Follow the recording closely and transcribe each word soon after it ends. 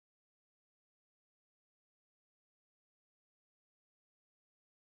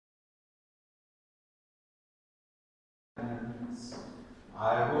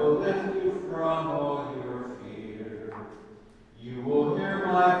I will lift you from all your fear. You will hear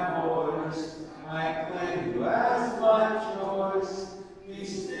my voice. I claim you as my choice. Be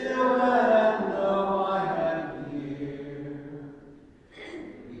still and know I am here.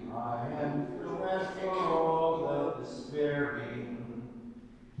 I am fresh for all the despairing,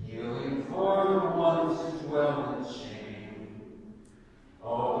 healing for the ones who dwell in shame.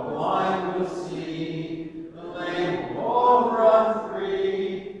 All the blind will see, the lame will all run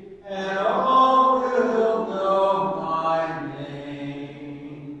free, and all will know my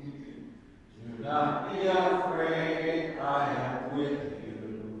name. Do not be afraid, I am with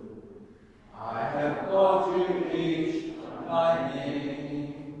you. I have called you each by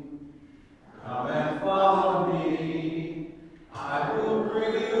name. Come and follow me, I will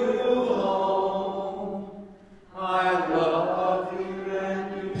bring you home. I love you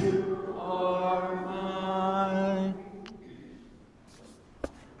and you are mine.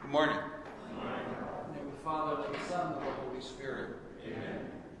 Good morning. In the name of the Father, and the Son, and the Holy Spirit. Amen.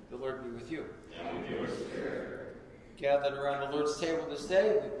 The Lord be with you. And with your spirit. Gathered around the Lord's table this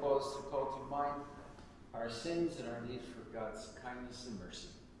day, we pause to call to mind our sins and our need for God's kindness and mercy.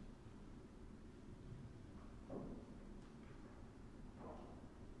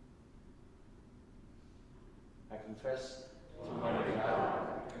 I confess to my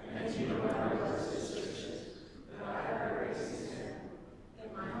God and to you, my brothers and sisters, that I have great sin in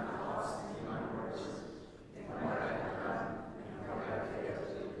my thoughts and in my words, in what I have done and what I have failed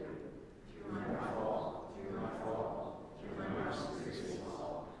to do. Through my fault, through my mercy,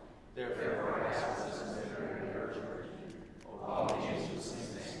 therefore I ask this Mary and your church, all the angels and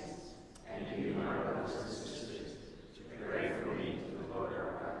saints, and you, my brothers and sisters, to pray for me to the Lord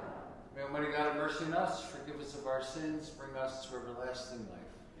our God. May Almighty God have mercy on us, forgive us of our sins, bring us to everlasting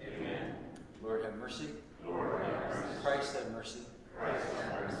life. Amen. Lord have mercy. Lord have mercy. Christ have mercy. Christ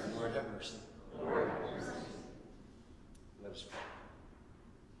have mercy. Lord have mercy. Lord have mercy. Let us pray.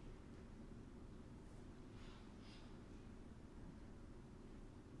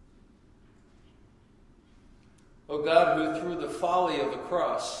 O God, who through the folly of the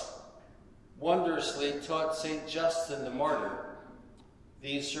cross wondrously taught St. Justin the martyr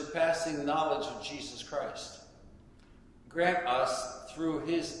the surpassing knowledge of Jesus Christ, grant us, through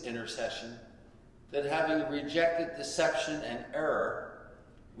his intercession, that having rejected deception and error,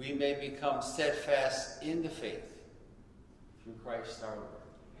 we may become steadfast in the faith. Through Christ our Lord.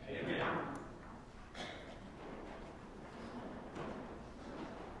 Amen.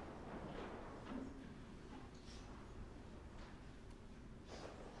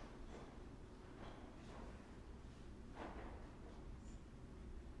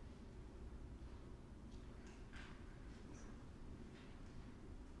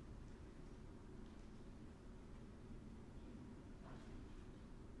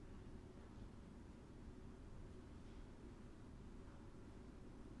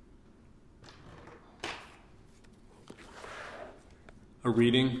 A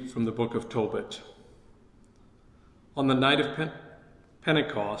reading from the book of Tobit. On the night of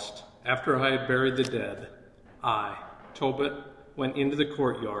Pentecost, after I had buried the dead, I, Tobit, went into the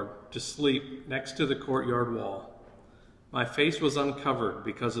courtyard to sleep next to the courtyard wall. My face was uncovered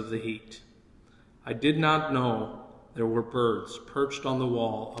because of the heat. I did not know there were birds perched on the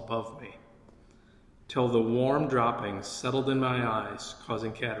wall above me, till the warm droppings settled in my eyes,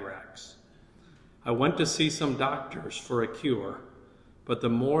 causing cataracts. I went to see some doctors for a cure, but the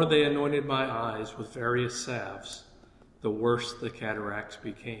more they anointed my eyes with various salves, the worse the cataracts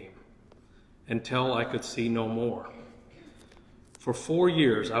became, until I could see no more. For 4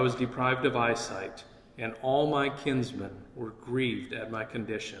 years I was deprived of eyesight, and all my kinsmen were grieved at my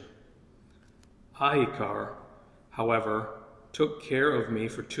condition. Ahikar, however, took care of me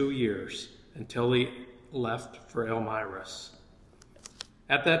for 2 years, until he left for Elmyrus.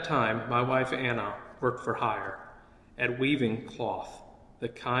 At that time, my wife Anna worked for hire, at weaving cloth, the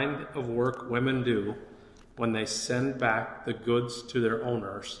kind of work women do when they send back the goods to their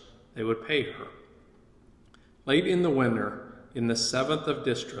owners. They would pay her. Late in the winter, in the 7th of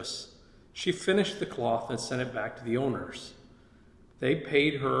Distress, she finished the cloth and sent it back to the owners. They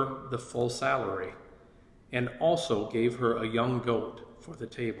paid her the full salary and also gave her a young goat for the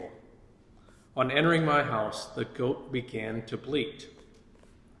table. On entering my house, the goat began to bleat.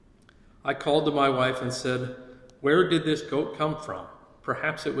 I called to my wife and said, "Where did this goat come from?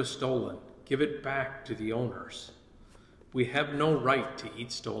 Perhaps it was stolen. Give it back to the owners. We have no right to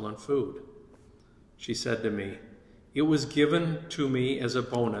eat stolen food." She said to me, "It was given to me as a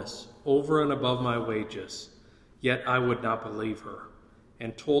bonus over and above my wages." Yet I would not believe her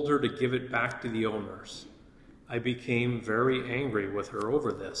and told her to give it back to the owners. I became very angry with her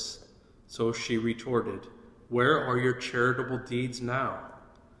over this. So she retorted, "Where are your charitable deeds now?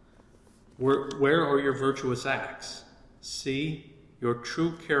 Where are your virtuous acts? See, your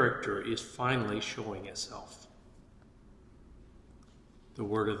true character is finally showing itself." The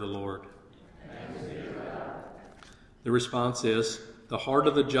word of the Lord. The response is, "The heart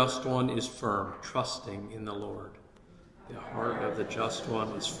of the just one is firm, trusting in the Lord." The heart of the just one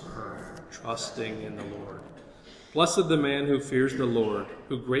is firm, trusting in the Lord. Blessed the man who fears the Lord,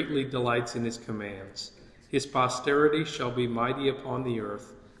 who greatly delights in his commands. His posterity shall be mighty upon the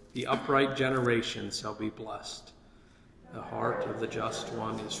earth. The upright generation shall be blessed. The heart of the just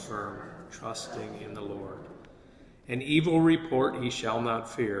one is firm, trusting in the Lord. An evil report he shall not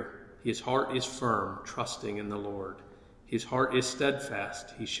fear. His heart is firm, trusting in the Lord. His heart is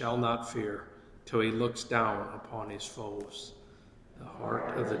steadfast, he shall not fear, till he looks down upon his foes. The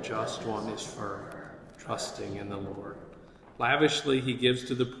heart of the just one is firm, trusting in the Lord. Lavishly he gives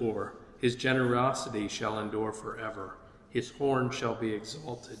to the poor. His generosity shall endure forever. His horn shall be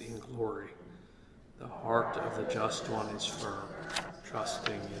exalted in glory. The heart of the just one is firm,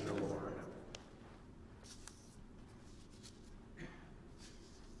 trusting in the Lord.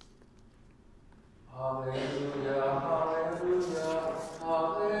 Hallelujah, hallelujah,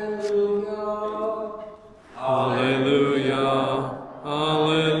 hallelujah. Hallelujah,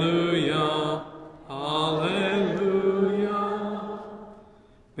 hallelujah, hallelujah.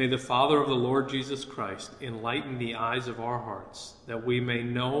 May the Father of the Lord Jesus Christ enlighten the eyes of our hearts, that we may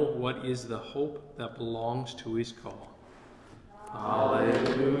know what is the hope that belongs to his call.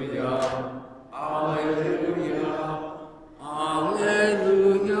 Hallelujah, Hallelujah,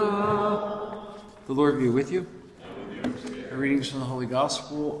 hallelujah. The Lord be with you. A reading from the Holy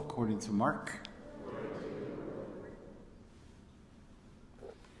Gospel according to Mark.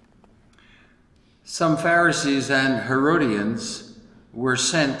 Some Pharisees and Herodians were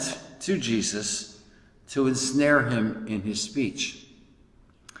sent to Jesus to ensnare him in his speech.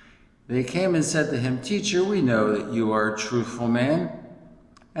 They came and said to him, "Teacher, we know that you are a truthful man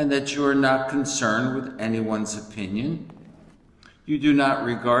and that you are not concerned with anyone's opinion. You do not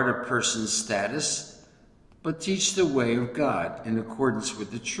regard a person's status, but teach the way of God in accordance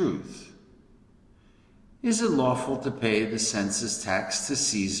with the truth. Is it lawful to pay the census tax to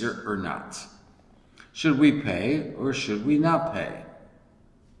Caesar or not? Should we pay or should we not pay?"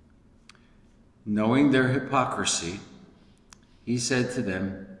 Knowing their hypocrisy, he said to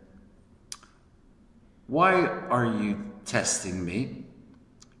them, "Why are you testing me?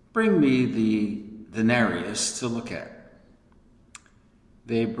 Bring me the denarius to look at."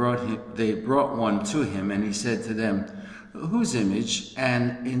 They brought one to him, and he said to them, "Whose image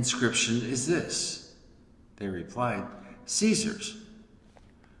and inscription is this?" They replied, "Caesar's."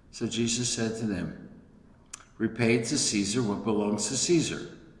 So Jesus said to them, "Repay to Caesar what belongs to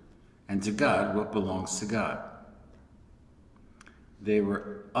Caesar, and to God what belongs to God." They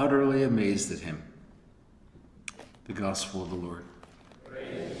were utterly amazed at him. The Gospel of the Lord.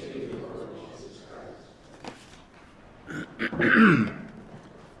 Praise to you, Lord Jesus Christ.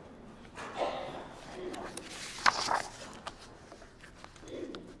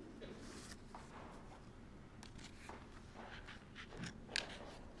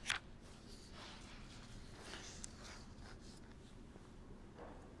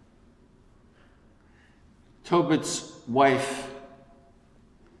 Tobit's wife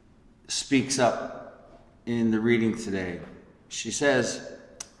speaks up in the reading today. She says,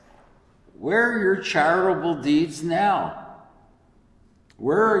 "Where are your charitable deeds now?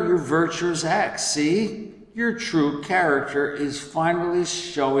 Where are your virtuous acts? See, your true character is finally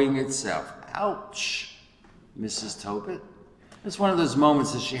showing itself." Ouch, Mrs. Tobit. It's one of those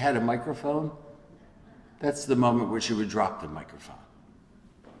moments that she had a microphone. That's the moment where she would drop the microphone.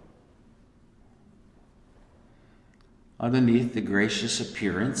 Underneath the gracious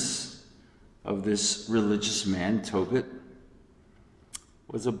appearance of this religious man, Tobit,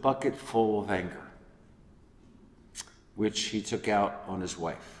 was a bucket full of anger, which he took out on his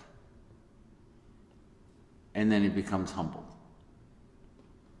wife. And then he becomes humbled.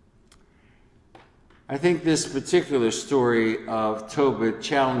 I think this particular story of Tobit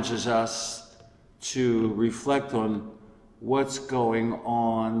challenges us to reflect on what's going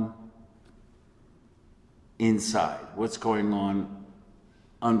on inside, what's going on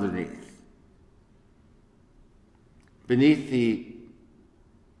underneath. Beneath the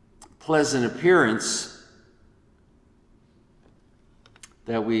pleasant appearance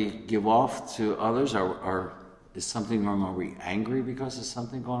that we give off to others, is something wrong? Are we angry because of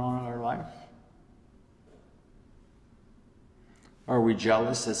something going on in our life? Are we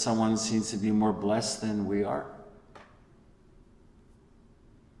jealous that someone seems to be more blessed than we are?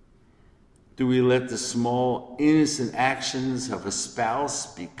 Do we let the small, innocent actions of a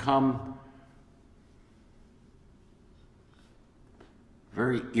spouse become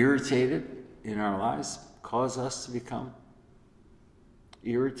very irritated in our lives, cause us to become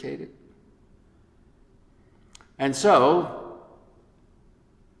irritated? And so,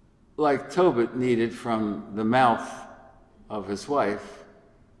 like Tobit needed from the mouth of his wife,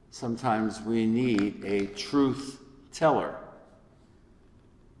 sometimes we need a truth teller.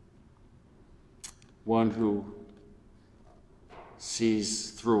 One who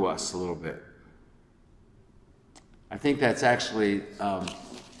sees through us a little bit. I think that's actually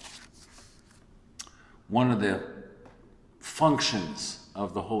one of the functions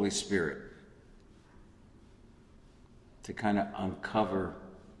of the Holy Spirit, to kind of uncover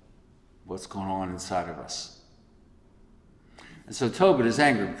what's going on inside of us. And so Tobit is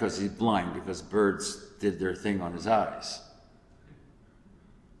angry because he's blind, because birds did their thing on his eyes.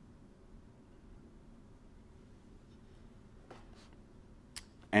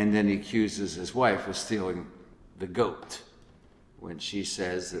 And then he accuses his wife of stealing the goat, when she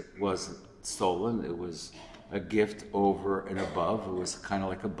says it wasn't stolen, it was a gift over and above. It was kind of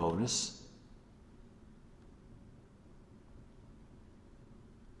like a bonus.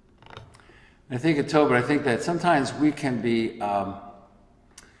 I think of Tobit, I think that sometimes we can be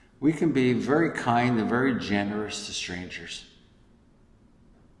very kind and very generous to strangers.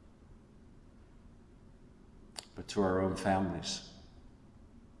 But to our own families,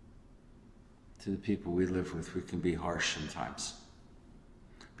 to the people we live with, we can be harsh sometimes,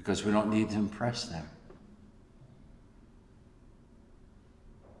 because we don't need to impress them.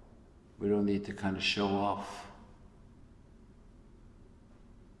 We don't need to kind of show off.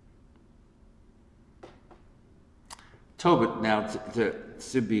 Tobit, now,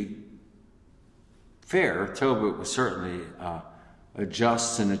 to be fair, Tobit was certainly a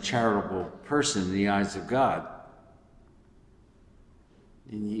just and a charitable person in the eyes of God,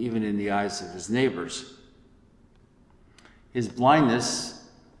 even in the eyes of his neighbors. His blindness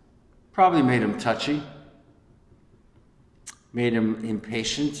probably made him touchy, made him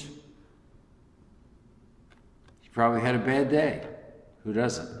impatient. He probably had a bad day. Who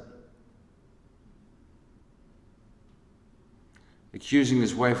doesn't? Accusing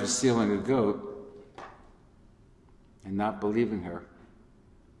his wife of stealing a goat and not believing her.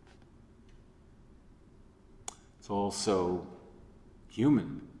 It's also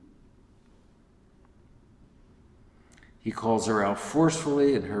human. He calls her out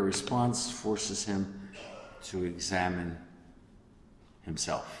forcefully, and her response forces him to examine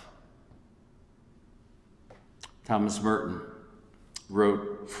himself. Thomas Merton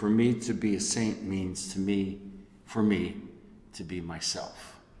wrote, "For me to be a saint means for me to be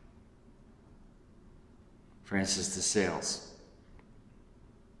myself." Francis de Sales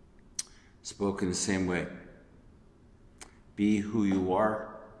spoke in the same way. "Be who you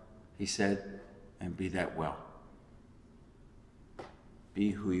are," he said, "and be that well."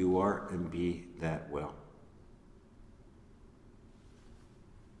 Be who you are and be that well.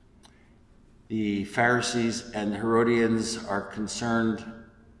 The Pharisees and the Herodians are concerned,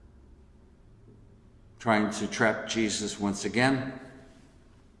 trying to trap Jesus once again,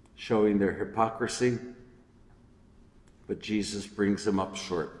 showing their hypocrisy, but Jesus brings them up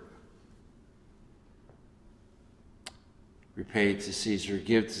short. Repay to Caesar,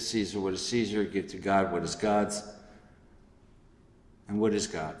 give to Caesar what is Caesar, give to God what is God's. And what is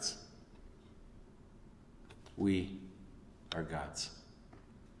God's? We are God's.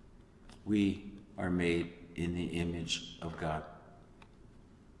 We are made in the image of God.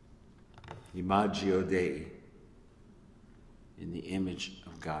 Imagio Dei, in the image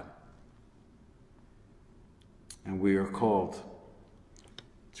of God. And we are called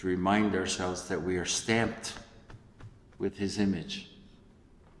to remind ourselves that we are stamped with his image.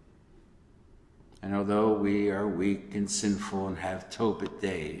 And although we are weak and sinful and have Tobit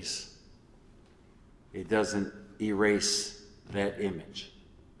days, it doesn't erase that image.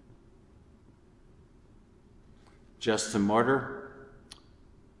 Justin Martyr,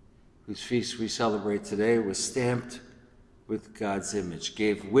 whose feast we celebrate today, was stamped with God's image,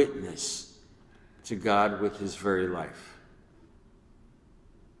 gave witness to God with his very life.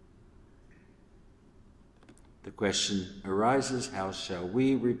 The question arises, how shall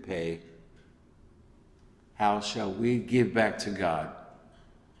we repay? How shall we give back to God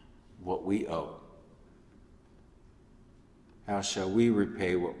what we owe? How shall we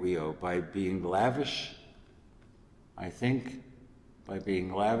repay what we owe? By being lavish, I think, by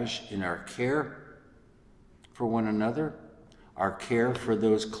being lavish in our care for one another, our care for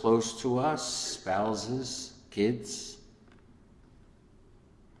those close to us, spouses, kids,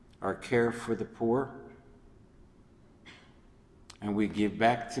 our care for the poor, and we give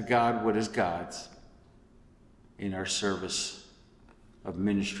back to God what is God's in our service of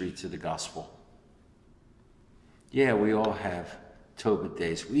ministry to the gospel. Yeah, we all have Tobit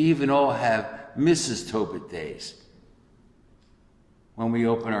days. We even all have Mrs. Tobit days. When we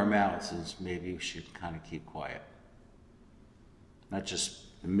open our mouths, and maybe we should kind of keep quiet. Not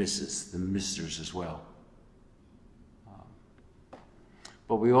just the Mrs., the Misters as well.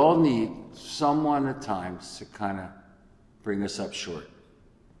 But we all need someone at times to kind of bring us up short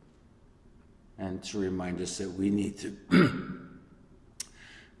and to remind us that we need to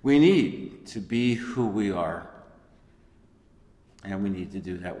be who we are, and we need to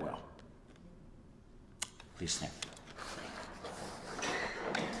do that well. Please stand.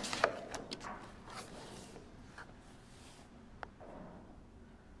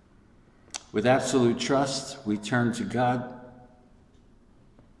 With absolute trust, we turn to God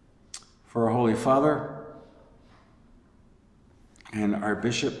for our Holy Father and our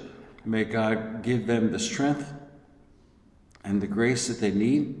Bishop. May God give them the strength and the grace that they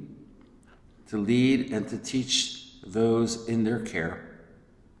need to lead and to teach those in their care.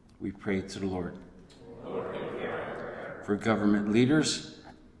 We pray to the Lord. For government leaders,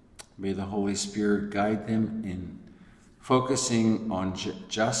 may the Holy Spirit guide them in focusing on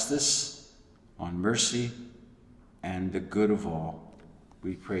justice, on mercy, and the good of all.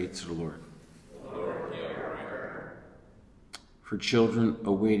 We pray to the Lord. For children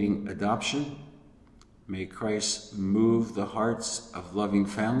awaiting adoption, may Christ move the hearts of loving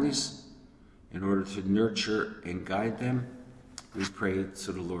families in order to nurture and guide them. We pray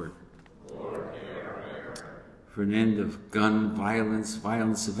to the Lord. For an end of gun violence,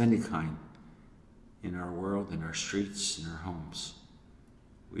 violence of any kind, in our world, in our streets, in our homes,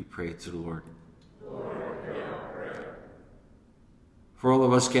 we pray to the Lord. For all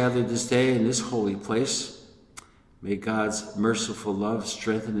of us gathered this day in this holy place, may God's merciful love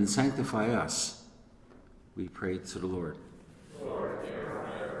strengthen and sanctify us. We pray to the Lord.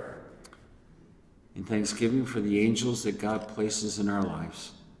 In thanksgiving for the angels that God places in our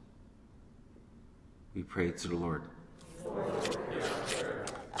lives, we pray to the Lord.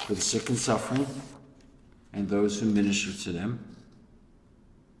 For the sick and suffering and those who minister to them,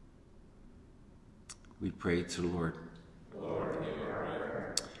 we pray to the Lord.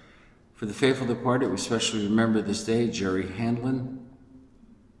 For the faithful departed, we especially remember this day Jerry Handlin.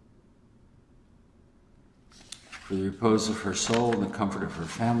 For the repose of her soul and the comfort of her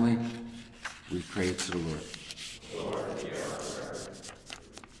family, we pray to the Lord.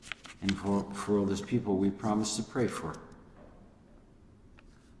 And for all these people we promise to pray for.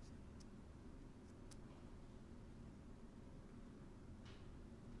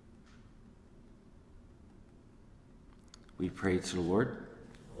 We pray to the Lord.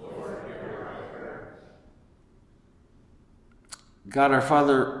 God our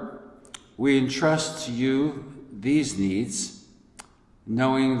Father, we entrust to you these needs,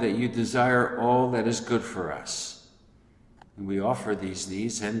 knowing that you desire all that is good for us. And we offer these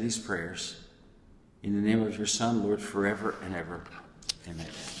needs and these prayers in the name of your Son, Lord, forever and ever. Amen.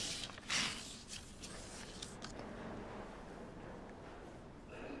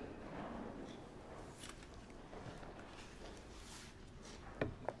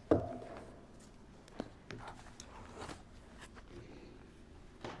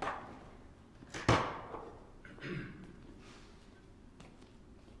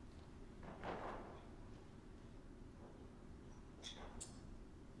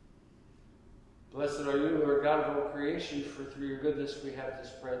 Blessed are you, Lord God of all creation, for through your goodness we have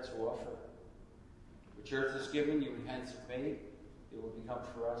this bread to offer. Which earth is given, you and hands have made, it will become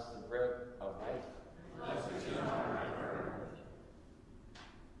for us the bread of life.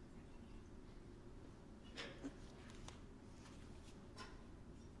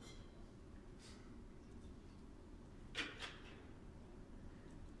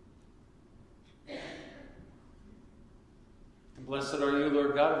 Blessed are you,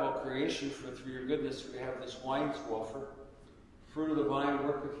 Lord God of all creation, for through your goodness we have this wine to offer. Fruit of the vine,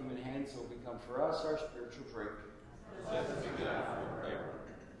 work of human hands, will become for us our spiritual drink. Blessed be God forever.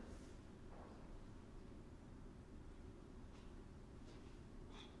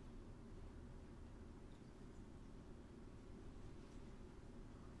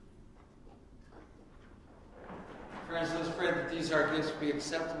 Friends, let us pray that these our gifts be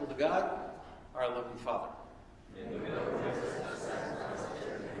acceptable to God, our loving Father.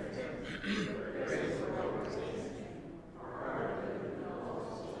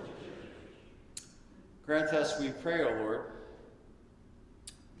 Grant us, we pray, O Lord,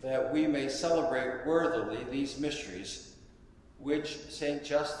 that we may celebrate worthily these mysteries which St.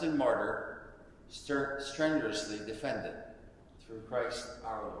 Justin Martyr strenuously defended. Through Christ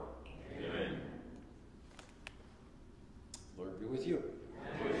our Lord. Amen. Lord be with you.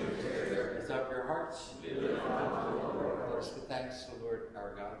 Lift up your hearts. Let us give thanks to the Lord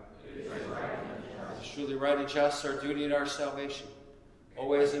our God. It is truly right and just, our duty and our salvation,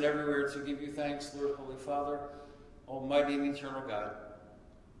 always and everywhere to give you thanks, Lord, Holy Father, Almighty and eternal God,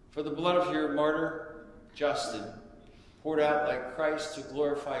 for the blood of your martyr, Justin, poured out like Christ to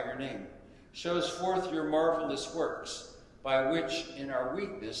glorify your name, shows forth your marvelous works, by which in our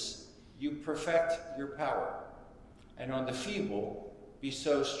weakness you perfect your power, and on the feeble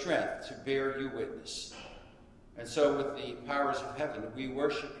bestow strength to bear you witness. And so with the powers of heaven, we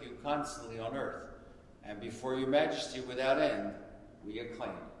worship you constantly on earth, and before your majesty without end, we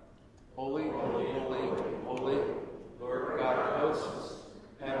acclaim. Holy, holy, holy, holy, Lord God of hosts,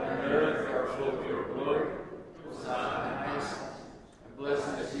 heaven and earth are full of your glory. Hosanna in the highest, and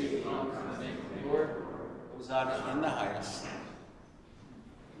blessed is he who comes in the name of the Lord. Hosanna in the highest.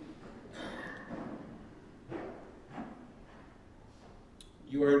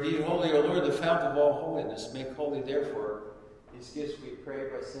 You are indeed holy, O Lord, the fount of all holiness. Make holy, therefore, these gifts, we pray,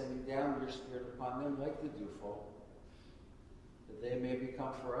 by sending down your Spirit upon them like the dewfall, that they may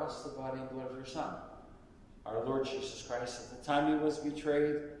become for us the body and blood of your Son, our Lord Jesus Christ. At the time he was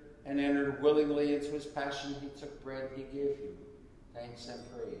betrayed and entered willingly into his passion, he took bread, he gave you thanks and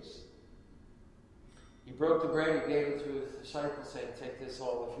praise. He broke the bread, he gave it to his disciples, saying, take this,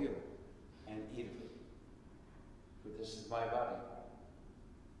 all of you, and eat of it. For this is my body,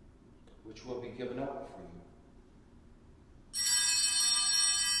 which will be given up for you.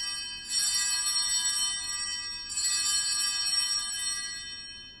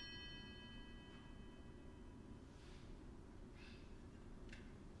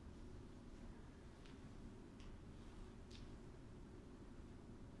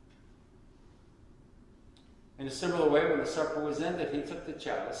 In a similar way, when the supper was ended, he took the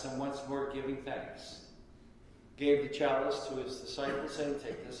chalice, and once more giving thanks, gave the chalice to his disciples, saying,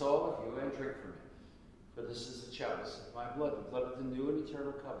 take this, all of you, and drink from it. For this is the chalice of my blood, the blood of the new and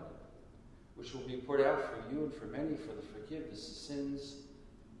eternal covenant, which will be poured out for you and for many for the forgiveness of sins.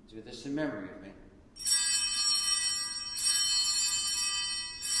 Do this in memory of me.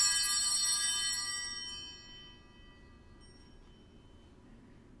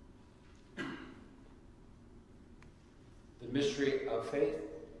 The mystery of faith.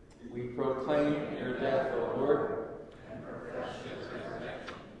 We proclaim your death, O Lord, and profess your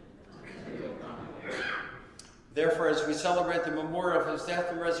resurrection. Therefore, as we celebrate the memorial of his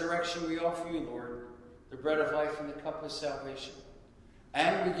death and resurrection, we offer you, Lord, the bread of life and the cup of salvation.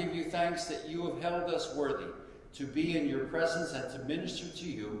 And we give you thanks that you have held us worthy to be in your presence and to minister to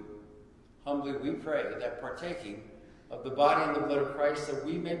you. Humbly we pray that partaking of the body and the blood of Christ, that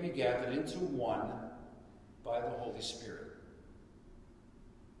we may be gathered into one by the Holy Spirit.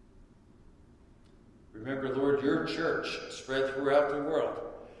 Remember, Lord, your church spread throughout the world.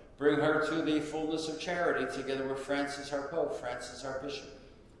 Bring her to the fullness of charity, together with Francis, our Pope, Francis, our Bishop,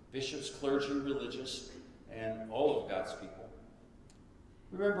 bishops, clergy, religious, and all of God's people.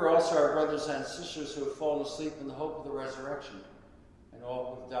 Remember also our brothers and sisters who have fallen asleep in the hope of the resurrection, and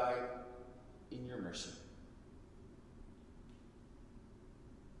all who have died in your mercy.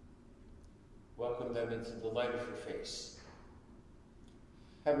 Welcome them into the light of your face.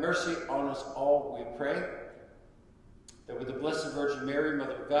 Have mercy on us all, we pray, that with the Blessed Virgin Mary,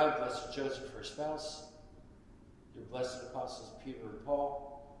 Mother of God, Blessed Joseph, her spouse, your blessed apostles Peter and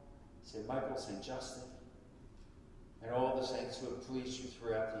Paul, St. Michael, St. Justin, and all the saints who have pleased you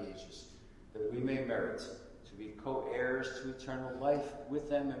throughout the ages, that we may merit to be co-heirs to eternal life with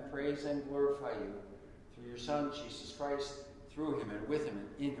them and praise and glorify you through your Son, Jesus Christ, through him and with him and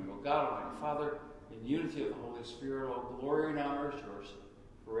in him, O God, Almighty Father, in the unity of the Holy Spirit, all glory and honor is yours,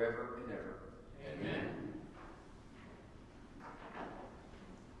 forever and ever. Amen.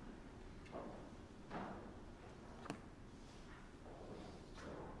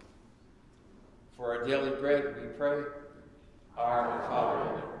 For our daily bread, we pray. Our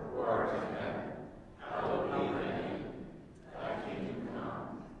Father, who art in heaven, hallowed be thy name. Thy kingdom come,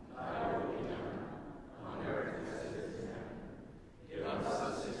 thy will be done, on earth as it is in heaven. Give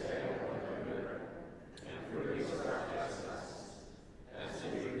us this day our daily bread, and forgive us our trespasses, as we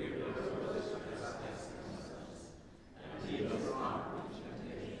forgive those who trespass against us. And lead us not into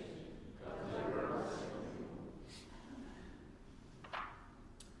temptation, but deliver us from evil.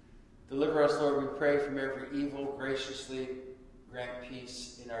 Deliver us, Lord, we pray, from every evil. Graciously grant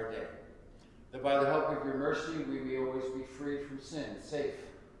peace in our day, that by the help of your mercy we may always be free from sin, safe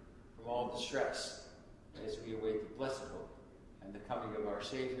from all distress, as we await the blessed hope and the coming of our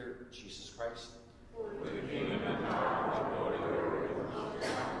Savior, Jesus Christ.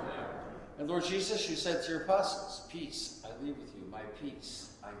 And Lord Jesus, you said to your apostles, peace I leave with you, my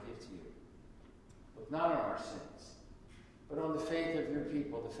peace I give to you. Look not on our sins, but on the faith of your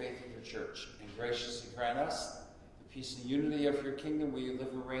people, the faith of your church, and graciously grant us the peace and unity of your kingdom, where you live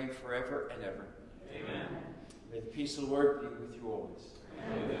and reign forever and ever. Amen. May the peace of the Lord be with you always.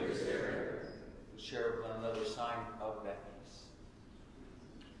 And with your spirit. We'll share with one another sign of that peace.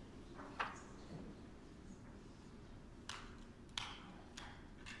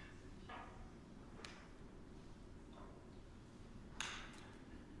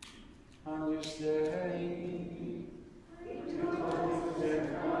 On your stay,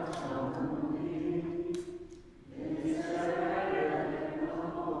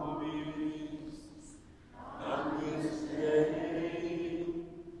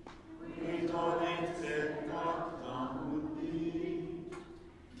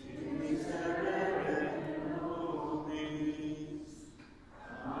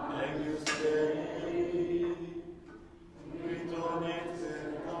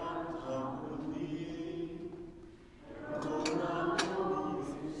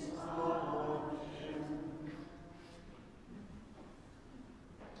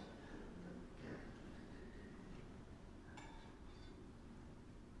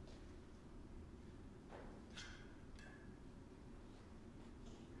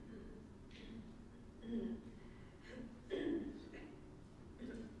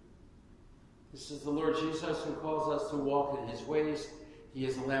 This is the Lord Jesus who calls us to walk in his ways. He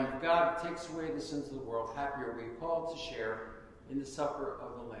is the Lamb of God who takes away the sins of the world. Happy are we called to share in the supper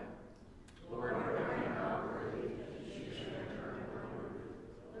of the Lamb. Lord,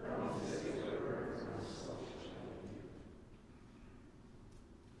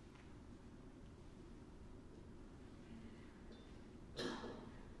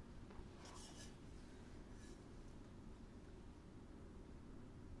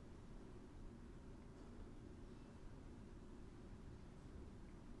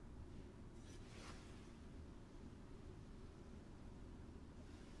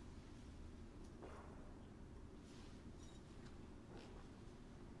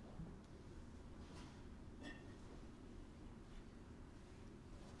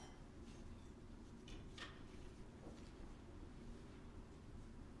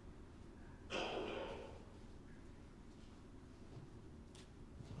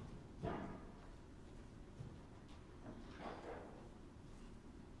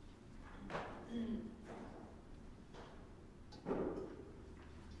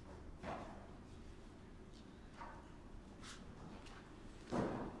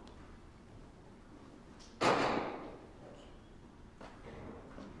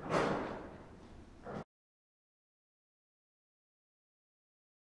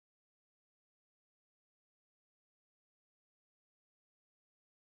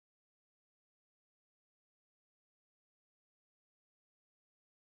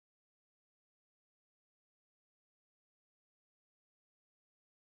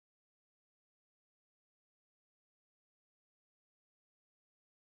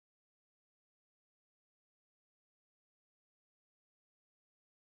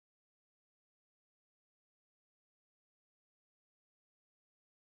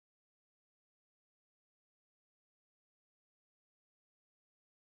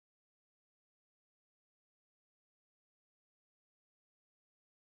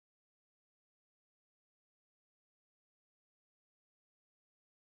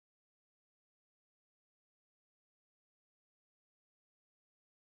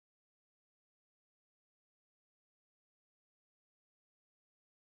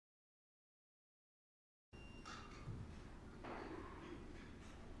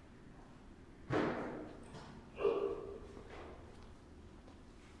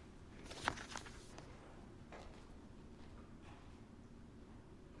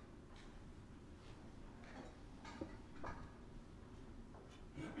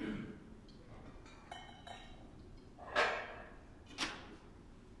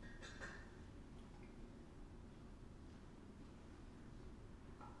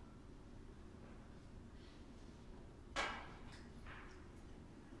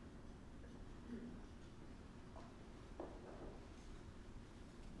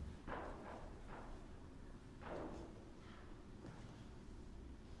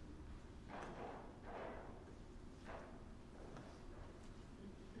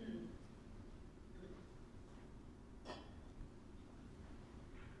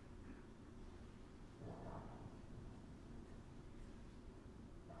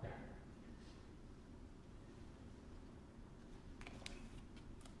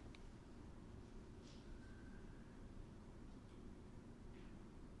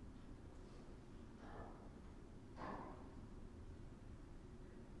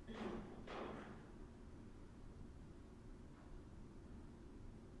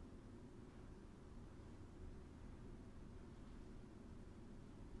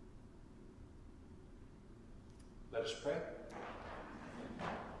 Let us pray.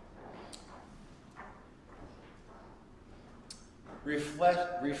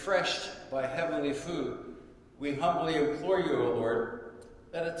 Refreshed by heavenly food, we humbly implore you, O Lord,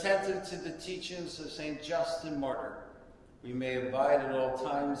 that attentive to the teachings of St. Justin Martyr, we may abide at all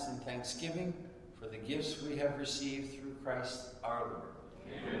times in thanksgiving for the gifts we have received through Christ our Lord.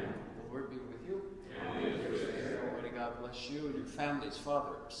 Amen. The Lord be with you. Amen. May God bless you and your families,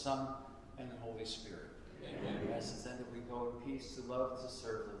 Father, Son, and Holy Spirit. Amen. Mass is ended. We go in peace to love, to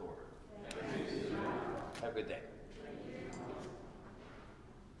serve the Lord. Amen. Have a good day.